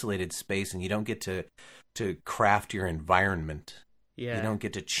an isolated space, and you don't get to craft your environment. Yeah. You don't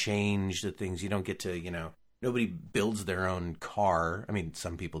get to change the things. You don't get to, nobody builds their own car. I mean,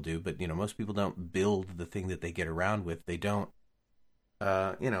 some people do, but, most people don't build the thing that they get around with. They don't,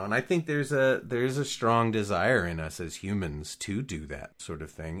 and I think there's a strong desire in us as humans to do that sort of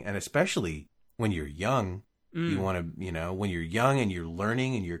thing. And especially when you're young, you want to, when you're young and you're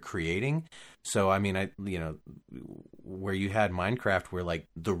learning and you're creating. So, where you had Minecraft where, like,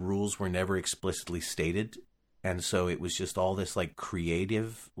 the rules were never explicitly stated. And so it was just all this, like,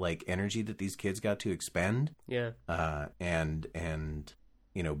 creative, like, energy that these kids got to expend. Yeah. And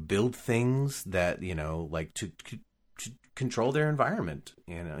build things that, like, to control their environment,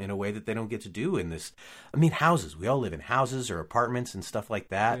 in a way that they don't get to do in this. I mean, houses. We all live in houses or apartments and stuff like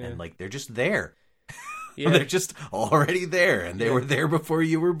that. Yeah. And, like, they're just there. Yeah. They're just already there, and they were there before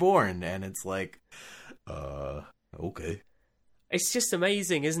you were born, and it's like, okay. It's just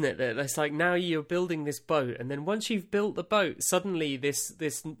amazing, isn't it? That it's like now you're building this boat, and then once you've built the boat, suddenly there's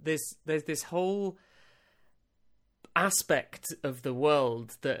this whole aspect of the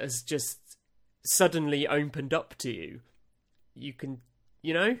world that has just suddenly opened up to you. You can,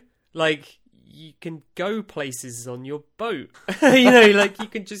 like, you can go places on your boat. Like, you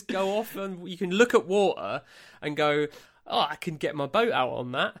can just go off and you can look at water and go, oh, I can get my boat out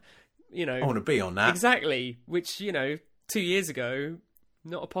on that. I want to be on that. Exactly. Which, 2 years ago,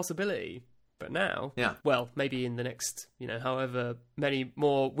 not a possibility. But now, well, maybe in the next, however many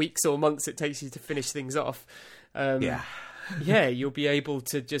more weeks or months it takes you to finish things off. You'll be able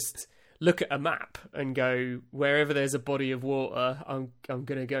to just look at a map and go, wherever there's a body of water, I'm going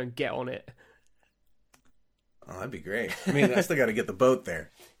to go and get on it. Oh, that'd be great. I mean, I still got to get the boat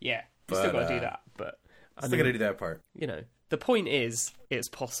there. Yeah, you still got to do that. But I still got to do that part. The point is, it's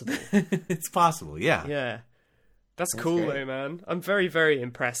possible. It's possible, yeah. Yeah. That's cool, great. Though, man. I'm very, very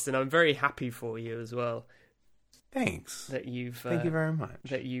impressed, and I'm very happy for you as well. Thanks. Thank you very much.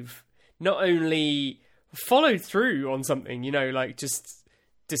 That you've not only followed through on something, like, just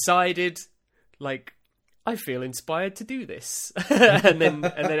decided, like, I feel inspired to do this, and then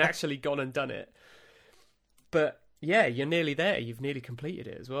actually gone and done it. But yeah, you're nearly there. You've nearly completed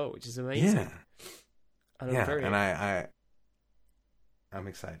it as well, which is amazing. Yeah, and I'm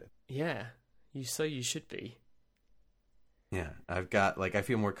excited. Yeah, you should be. Yeah, I've got, like, I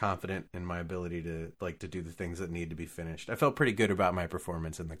feel more confident in my ability to, like, to do the things that need to be finished. I felt pretty good about my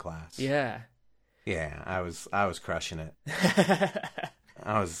performance in the class. Yeah. Yeah, I was crushing it.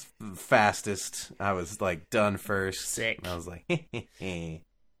 I was fastest. I was, like, done first. Sick. And I was like,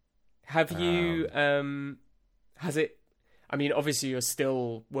 Have you, has it, I mean, obviously you're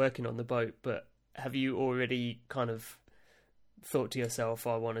still working on the boat, but have you already kind of thought to yourself,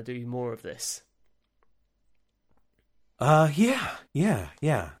 I want to do more of this? Yeah.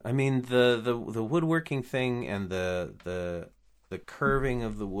 I mean, the woodworking thing and the curving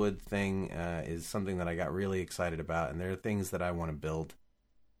of the wood thing is something that I got really excited about, and there are things that I want to build.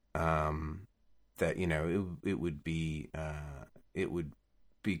 That it would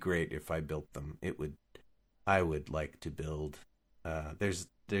be great if I built them. I would like to build. There's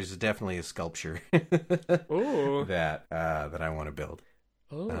definitely a sculpture that I want to build.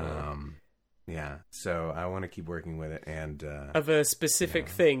 Oh. Yeah, so I want to keep working with it, and of a specific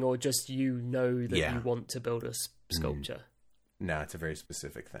thing, or just that you want to build a sculpture. No, it's a very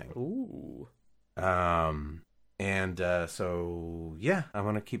specific thing. Ooh. So yeah, I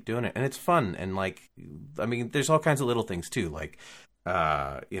want to keep doing it, and it's fun. And like, I mean, there's all kinds of little things too. Like,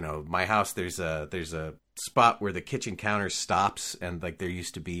 my house, there's a spot where the kitchen counter stops, and like there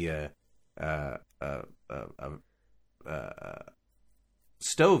used to be a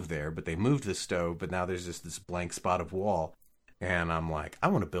stove there, but they moved the stove, but now there's just this blank spot of wall. And I'm like, I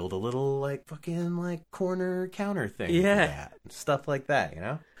want to build a little like fucking like corner counter thing. Yeah. For that. Stuff like that, you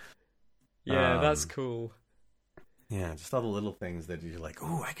know? Yeah, that's cool. Yeah, just all the little things that you're like,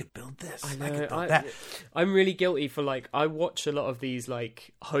 oh, I could build this. I know. I could build that. I'm really guilty for like, I watch a lot of these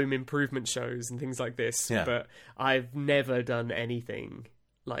like home improvement shows and things like this, but I've never done anything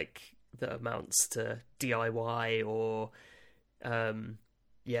like that amounts to DIY or,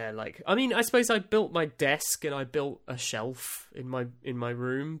 like, I mean, I suppose I built my desk and I built a shelf in my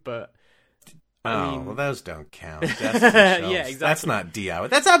room, but I mean... well, those don't count. Yeah, exactly. That's not DIY.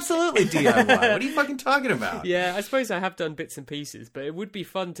 That's absolutely DIY. What are you fucking talking about? Yeah, I suppose I have done bits and pieces, but it would be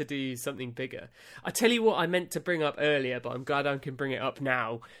fun to do something bigger. I tell you what I meant to bring up earlier, but I'm glad I can bring it up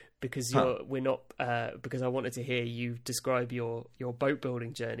now because because I wanted to hear you describe your boat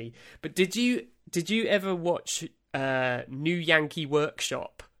building journey. But did you ever watch New Yankee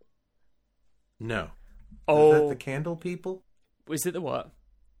Workshop? No. Oh, Is that the candle people? Was it the what?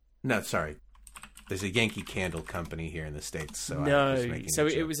 No, sorry. There's a Yankee Candle company here in the States. So no,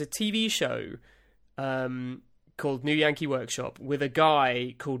 it was a TV show called New Yankee Workshop with a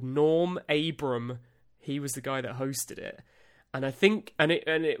guy called Norm Abram. He was the guy that hosted it, and I think, and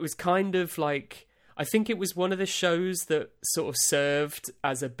it was kind of like, I think it was one of the shows that sort of served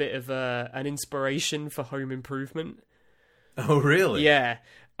as a bit of an inspiration for home improvement. Oh, really? Yeah,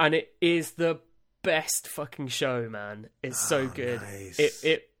 and it is the best fucking show, man. It's so good. Nice.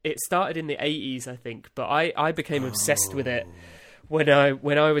 It started in the 80s, I think, but I became obsessed with it when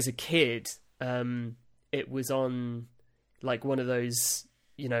I was a kid. It was on like one of those,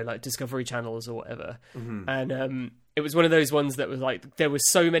 like Discovery Channels or whatever. Mm-hmm. And it was one of those ones that was like, there were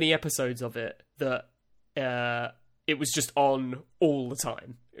so many episodes of it that it was just on all the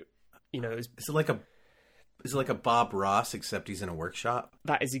time. Is it like a Bob Ross, except he's in a workshop?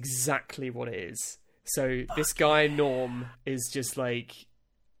 That is exactly what it is. So this guy Norm is just like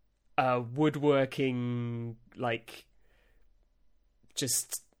a woodworking, like,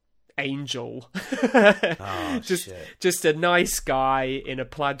 just angel. Just a nice guy in a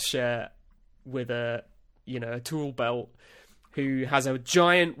plaid shirt with a tool belt who has a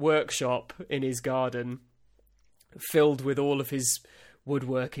giant workshop in his garden filled with all of his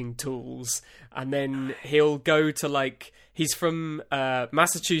woodworking tools, and then he'll go to like, he's from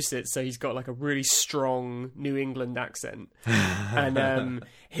Massachusetts, so he's got like a really strong New England accent, and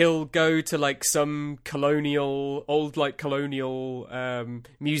he'll go to like some colonial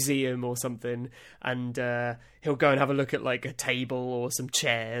museum or something, and he'll go and have a look at like a table or some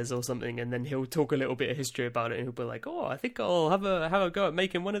chairs or something, and then he'll talk a little bit of history about it, and he'll be like, oh, I think I'll have a go at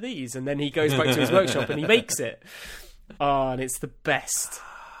making one of these, and then he goes back to his workshop and he makes it. Oh, and it's the best.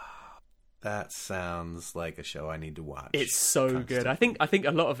 That sounds like a show I need to watch. It's so good. I think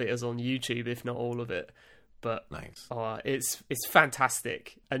a lot of it is on YouTube, if not all of it. But nice. Oh, it's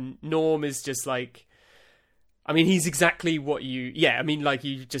fantastic. And Norm is just like, I mean, he's exactly what you. Yeah, I mean, like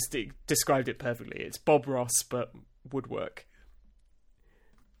you just described it perfectly. It's Bob Ross, but woodwork.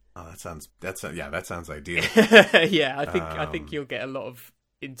 Oh, that sounds ideal. Yeah, I think you'll get a lot of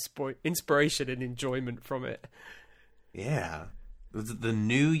inspiration and enjoyment from it. Yeah. Was it the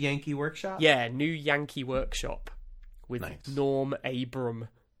New Yankee Workshop? Yeah, New Yankee Workshop with nice. Norm Abram.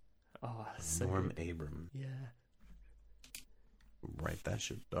 Oh, Norm Abram. Yeah. Write that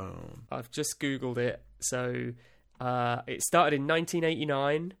shit down. I've just Googled it. So it started in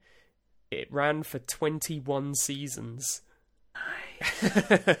 1989. It ran for 21 seasons.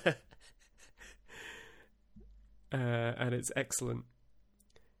 Nice. And it's excellent.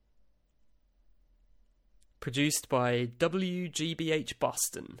 Produced by WGBH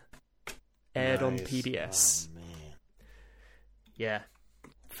Boston. Aired on PBS. Oh, man. Yeah.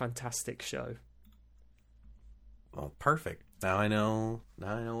 Fantastic show. Well, perfect. Now I know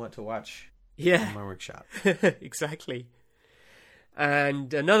what to watch. Yeah. In my workshop. Exactly.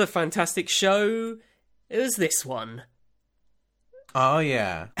 And another fantastic show is this one. Oh,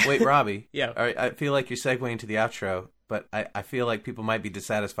 yeah. Wait, Robbie. Yeah. All right, I feel like you're segueing to the outro, but I feel like people might be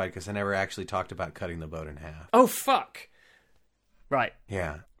dissatisfied because I never actually talked about cutting the boat in half. Oh, fuck. Right.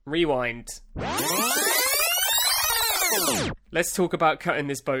 Yeah. Rewind. Let's talk about cutting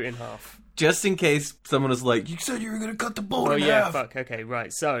this boat in half. Just in case someone was like, you said you were going to cut the boat in half. Oh, yeah, fuck. Okay,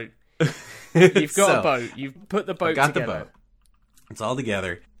 right. So, you've got a boat. You've put the boat together. The boat. It's all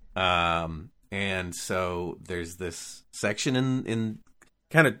together. And so there's this section in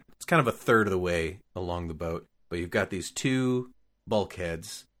it's kind of a third of the way along the boat, but you've got these two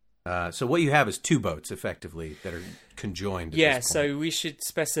bulkheads. So what you have is two boats, effectively, that are conjoined. Yeah, at this so point. we should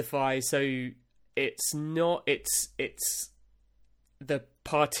specify. So it's not. It's the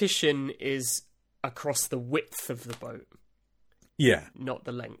partition is across the width of the boat, Yeah, not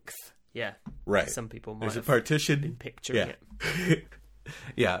the length. Yeah, right. some people might There's a have partition. been picturing Yeah. it.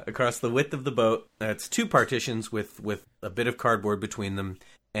 Yeah, across the width of the boat. It's two partitions with a bit of cardboard between them.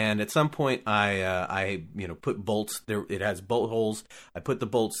 And at some point, I put bolts there. It has bolt holes. I put the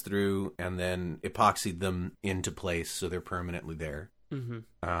bolts through and then epoxied them into place so they're permanently there. Mm-hmm.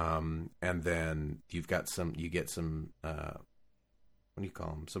 And then you get some what do you call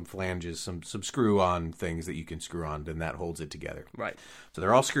them? Some flanges, some screw-on things that you can screw on, and that holds it together. Right. So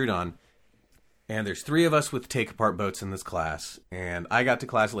they're all screwed on. And there's three of us with take-apart boats in this class. And I got to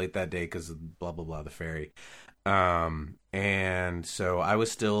class late that day because of blah, blah, blah, the ferry. And so I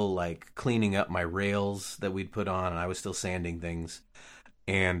was still, like, cleaning up my rails that we'd put on, and I was still sanding things.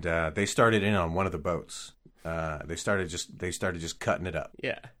 And they started in on one of the boats. They started just cutting it up.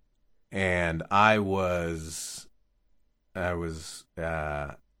 Yeah. And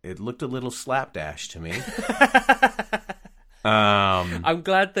it looked a little slapdash to me. I'm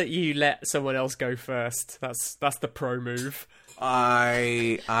glad that you let someone else go first. That's the pro move.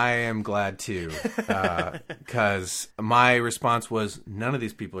 I am glad too, because my response was, none of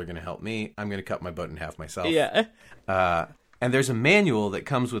these people are going to help me. I'm going to cut my boat in half myself. Yeah. And there's a manual that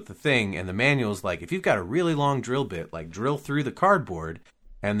comes with the thing, and the manual's like, if you've got a really long drill bit, like drill through the cardboard,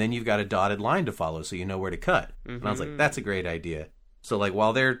 and then you've got a dotted line to follow so you know where to cut. Mm-hmm. And I was like, that's a great idea. So, like,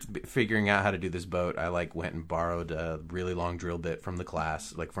 while they're figuring out how to do this boat, I, like, went and borrowed a really long drill bit from the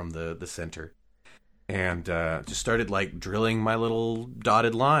class, like, from the center. And just started, like, drilling my little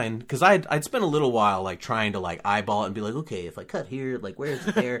dotted line. Because I'd spent a little while, like, trying to, like, eyeball it and be like, okay, if I cut here, like, where is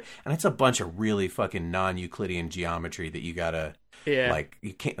it there? And it's a bunch of really fucking non-Euclidean geometry that you gotta, like,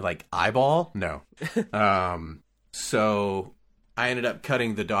 you can't, like, eyeball? No. So I ended up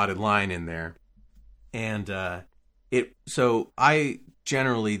cutting the dotted line in there. And so I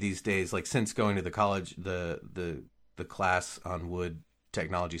generally these days, like, since going to the college, the class on Wood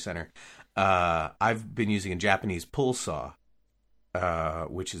Technology Center, I've been using a Japanese pull saw,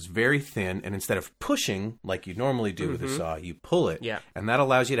 which is very thin, and instead of pushing like you normally do with a saw, you pull it. Yeah. And that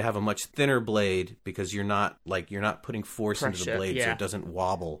allows you to have a much thinner blade because you're not putting force into the blade, so it doesn't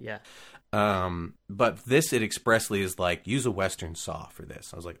wobble. Yeah. But this, it expressly is like, use a Western saw for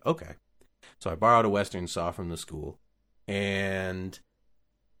this. I was like, okay. So I borrowed a Western saw from the school, and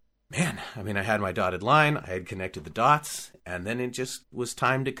man, I mean, I had my dotted line, I had connected the dots, and then it just was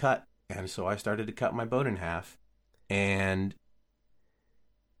time to cut. And so I started to cut my boat in half, and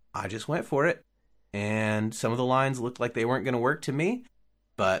I just went for it. And some of the lines looked like they weren't going to work to me,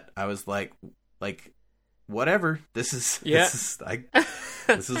 but I was like, whatever. This is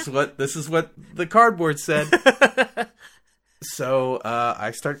what the cardboard said. So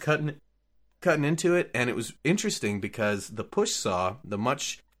I start cutting into it, and it was interesting because the push saw, the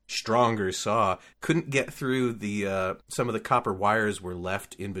much stronger saw, couldn't get through the some of the copper wires were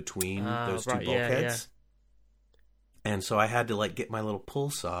left in between those two bulkheads. Yeah. And so I had to, like, get my little pull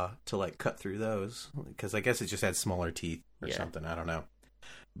saw to, like, cut through those, because I guess it just had smaller teeth or something. I don't know.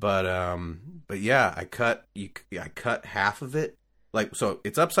 But yeah, I cut half of it, like, so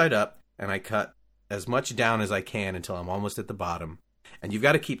it's upside up, and I cut as much down as I can until I'm almost at the bottom. And you've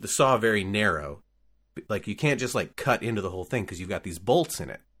got to keep the saw very narrow. Like, you can't just, like, cut into the whole thing because you've got these bolts in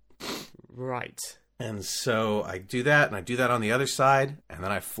it. Right. And so I do that, and I do that on the other side, and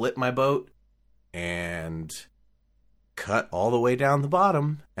then I flip my boat and cut all the way down the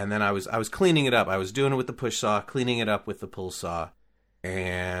bottom. And then I was cleaning it up. I was doing it with the push saw, cleaning it up with the pull saw,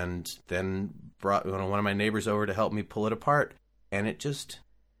 and then brought one of my neighbors over to help me pull it apart, and it just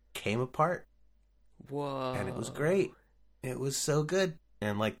came apart. Whoa. And it was great. It was so good.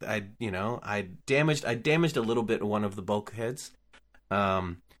 And, like, I damaged a little bit of one of the bulkheads,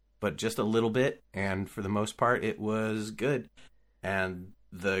 but just a little bit. And for the most part, it was good. And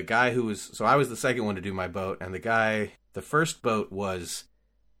the guy so I was the second one to do my boat, and the first boat was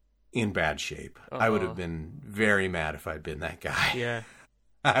in bad shape. I would have been very mad if I'd been that guy. Yeah.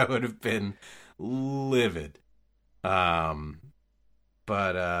 I would have been livid. But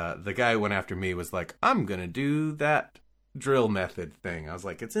the guy who went after me was like, I'm going to do that drill method thing. I was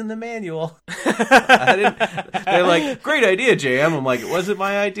like, it's in the manual. They're like, great idea, JM. I'm like, it wasn't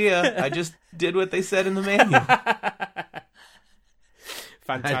my idea. I just did what they said in the manual.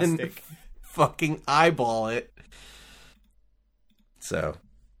 Fantastic. I didn't fucking eyeball it. So,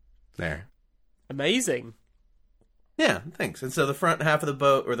 there. Amazing. Yeah, thanks. And so the front half of the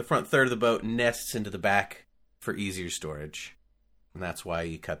boat, or the front third of the boat, nests into the back for easier storage. And that's why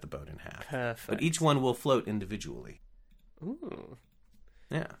you cut the boat in half. Perfect. But each one will float individually. Ooh.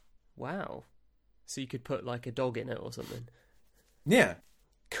 Yeah. Wow. So you could put like a dog in it or something. Yeah.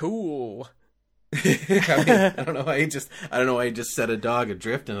 Cool. I don't know why you just set a dog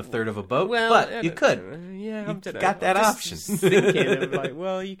adrift in a third of a boat, but you could. Yeah, I don't know. Got that I'm option. Just thinking of like,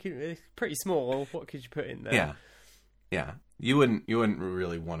 well, you can. It's pretty small. What could you put in there? Yeah, yeah. You wouldn't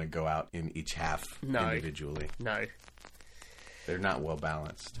really want to go out in each half No. individually. No. They're not well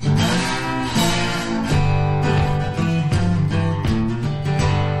balanced.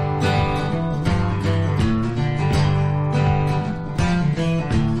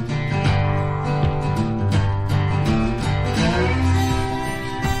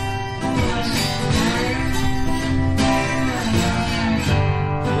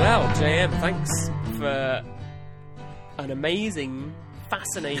 Well, JM, thanks for an amazing,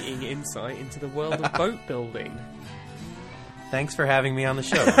 fascinating insight into the world of boat building. Thanks for having me on the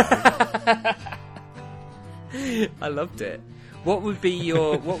show. I loved it. What would be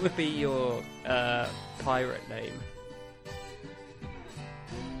your pirate name?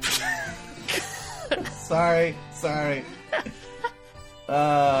 Sorry.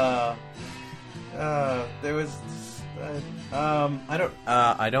 There was.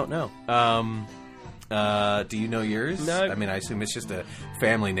 I don't know. Do you know yours? No. I mean, I assume it's just a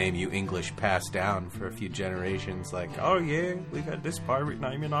family name you English passed down for a few generations. Like, oh yeah, we got this pirate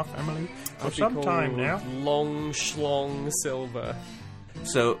name in our family for Would be some time called now. Long Schlong Silver.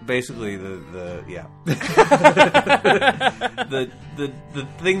 So basically, the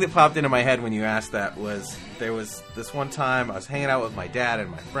thing that popped into my head when you asked that was there was this one time I was hanging out with my dad and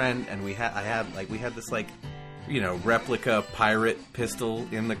my friend, and we had this like, replica pirate pistol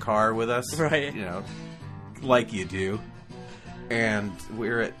in the car with us, Right. Like you do. And we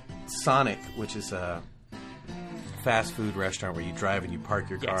were at Sonic, which is a fast food restaurant where you drive and you park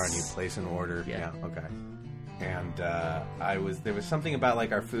your car and you Yes. place an order. Yeah. Okay. And there was something about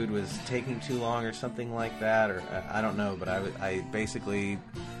like our food was taking too long or something like that, or I don't know, but I basically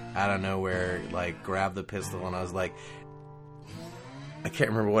out of nowhere like grabbed the pistol and I was like, I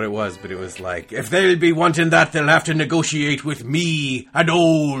can't remember what it was, but it was like, if they'll be wanting that, they'll have to negotiate with me, an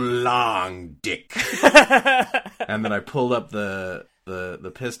old long dick. And then I pulled up the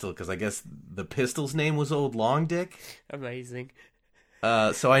pistol, because I guess the pistol's name was Old Long Dick. Amazing.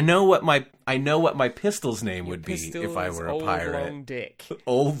 So I know what my pistol's name would be Pistol if I is were a Old pirate. Long Dick.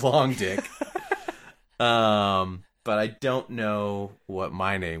 Old Long Dick. But I don't know what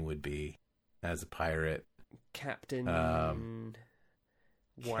my name would be as a pirate. Captain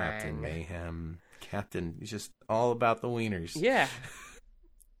Captain Wang. Mayhem. Captain, he's just all about the wieners. Yeah.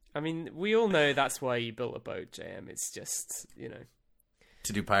 I mean, we all know that's why you built a boat, JM. It's just,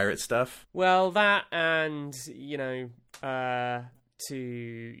 To do pirate stuff? Well, that and,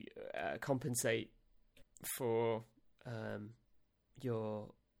 to compensate for your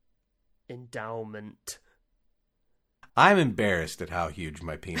endowment. I'm embarrassed at how huge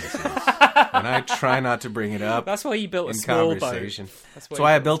my penis is. And I try not to bring it up. That's why you built a in small conversation. boat. That's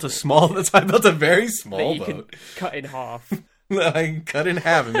why I built a small. That's why I built a very small that you boat. can cut in half. I can cut in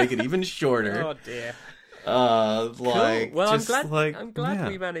half and make it even shorter. Oh dear. Like, Cool. Well, just I'm glad yeah.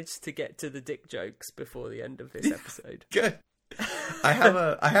 we managed to get to the dick jokes before the end of this episode. Good. I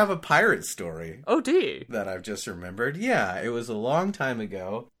have a pirate story Oh, do you? that I've just remembered. Yeah, it was a long time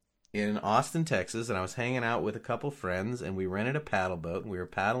ago in Austin, Texas, and I was hanging out with a couple friends, and we rented a paddle boat, and we were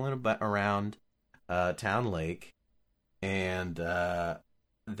paddling around Town Lake, and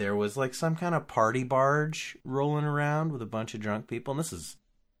there was like some kind of party barge rolling around with a bunch of drunk people, and this is,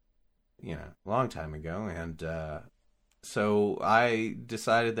 a long time ago, and so I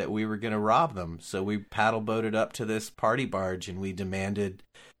decided that we were going to rob them, so we paddle boated up to this party barge, and we demanded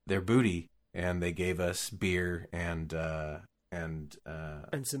their booty, and they gave us beer and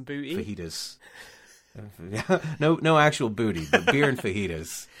some booty. fajitas. No actual booty, but beer and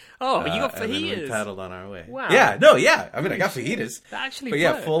fajitas. Oh, you got And then we fajitas. paddled on our way. Wow. Yeah, no, yeah. I mean, I got fajitas. That actually But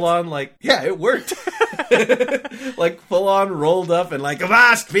yeah, worked. full on, it worked. Like, full on rolled up and like,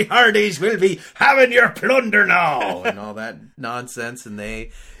 avast, me hearties, we'll be having your plunder now, and all that nonsense. And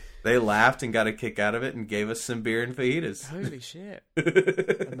they laughed and got a kick out of it and gave us some beer and fajitas. Holy shit!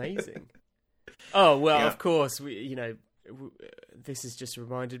 Amazing. Oh well, Yeah. of course this has just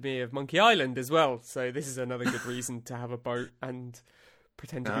reminded me of Monkey Island as well. So this is another good reason to have a boat and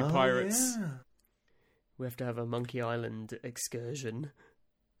pretend to be pirates. Yeah. We have to have a Monkey Island excursion.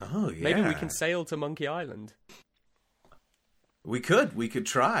 Oh, yeah. Maybe we can sail to Monkey Island. We could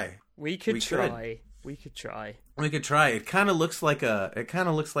try. We could try. It kind of looks like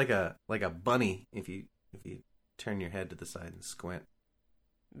a bunny if you turn your head to the side and squint.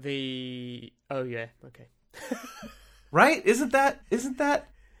 Oh yeah, okay. Right? Isn't that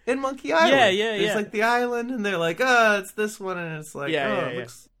in Monkey Island? Yeah. There's like the island, and they're like, oh, it's this one, and it's like, it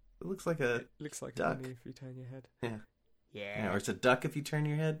looks like a duck. A bunny if you turn your head. Yeah, or it's a duck if you turn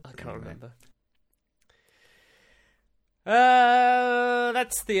your head. I can't remember.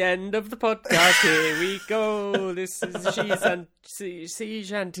 That's the end of the podcast. Here we go. This is sea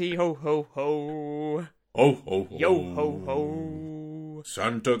shanty. Ho ho ho. Ho ho ho. Yo ho ho.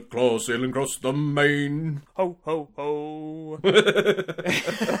 Santa Claus sailing across the main. Ho ho ho.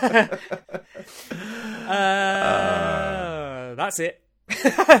 That's it.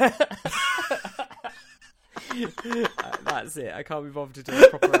 That's it. I can't be bothered to do a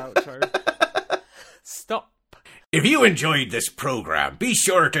proper outro. Stop. If you enjoyed this program, be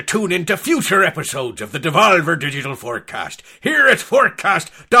sure to tune in to future episodes of the Devolver Digital Forecast here at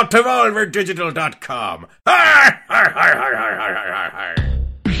forecast.devolverdigital.com. Har, har, har, har, har, har, har, har.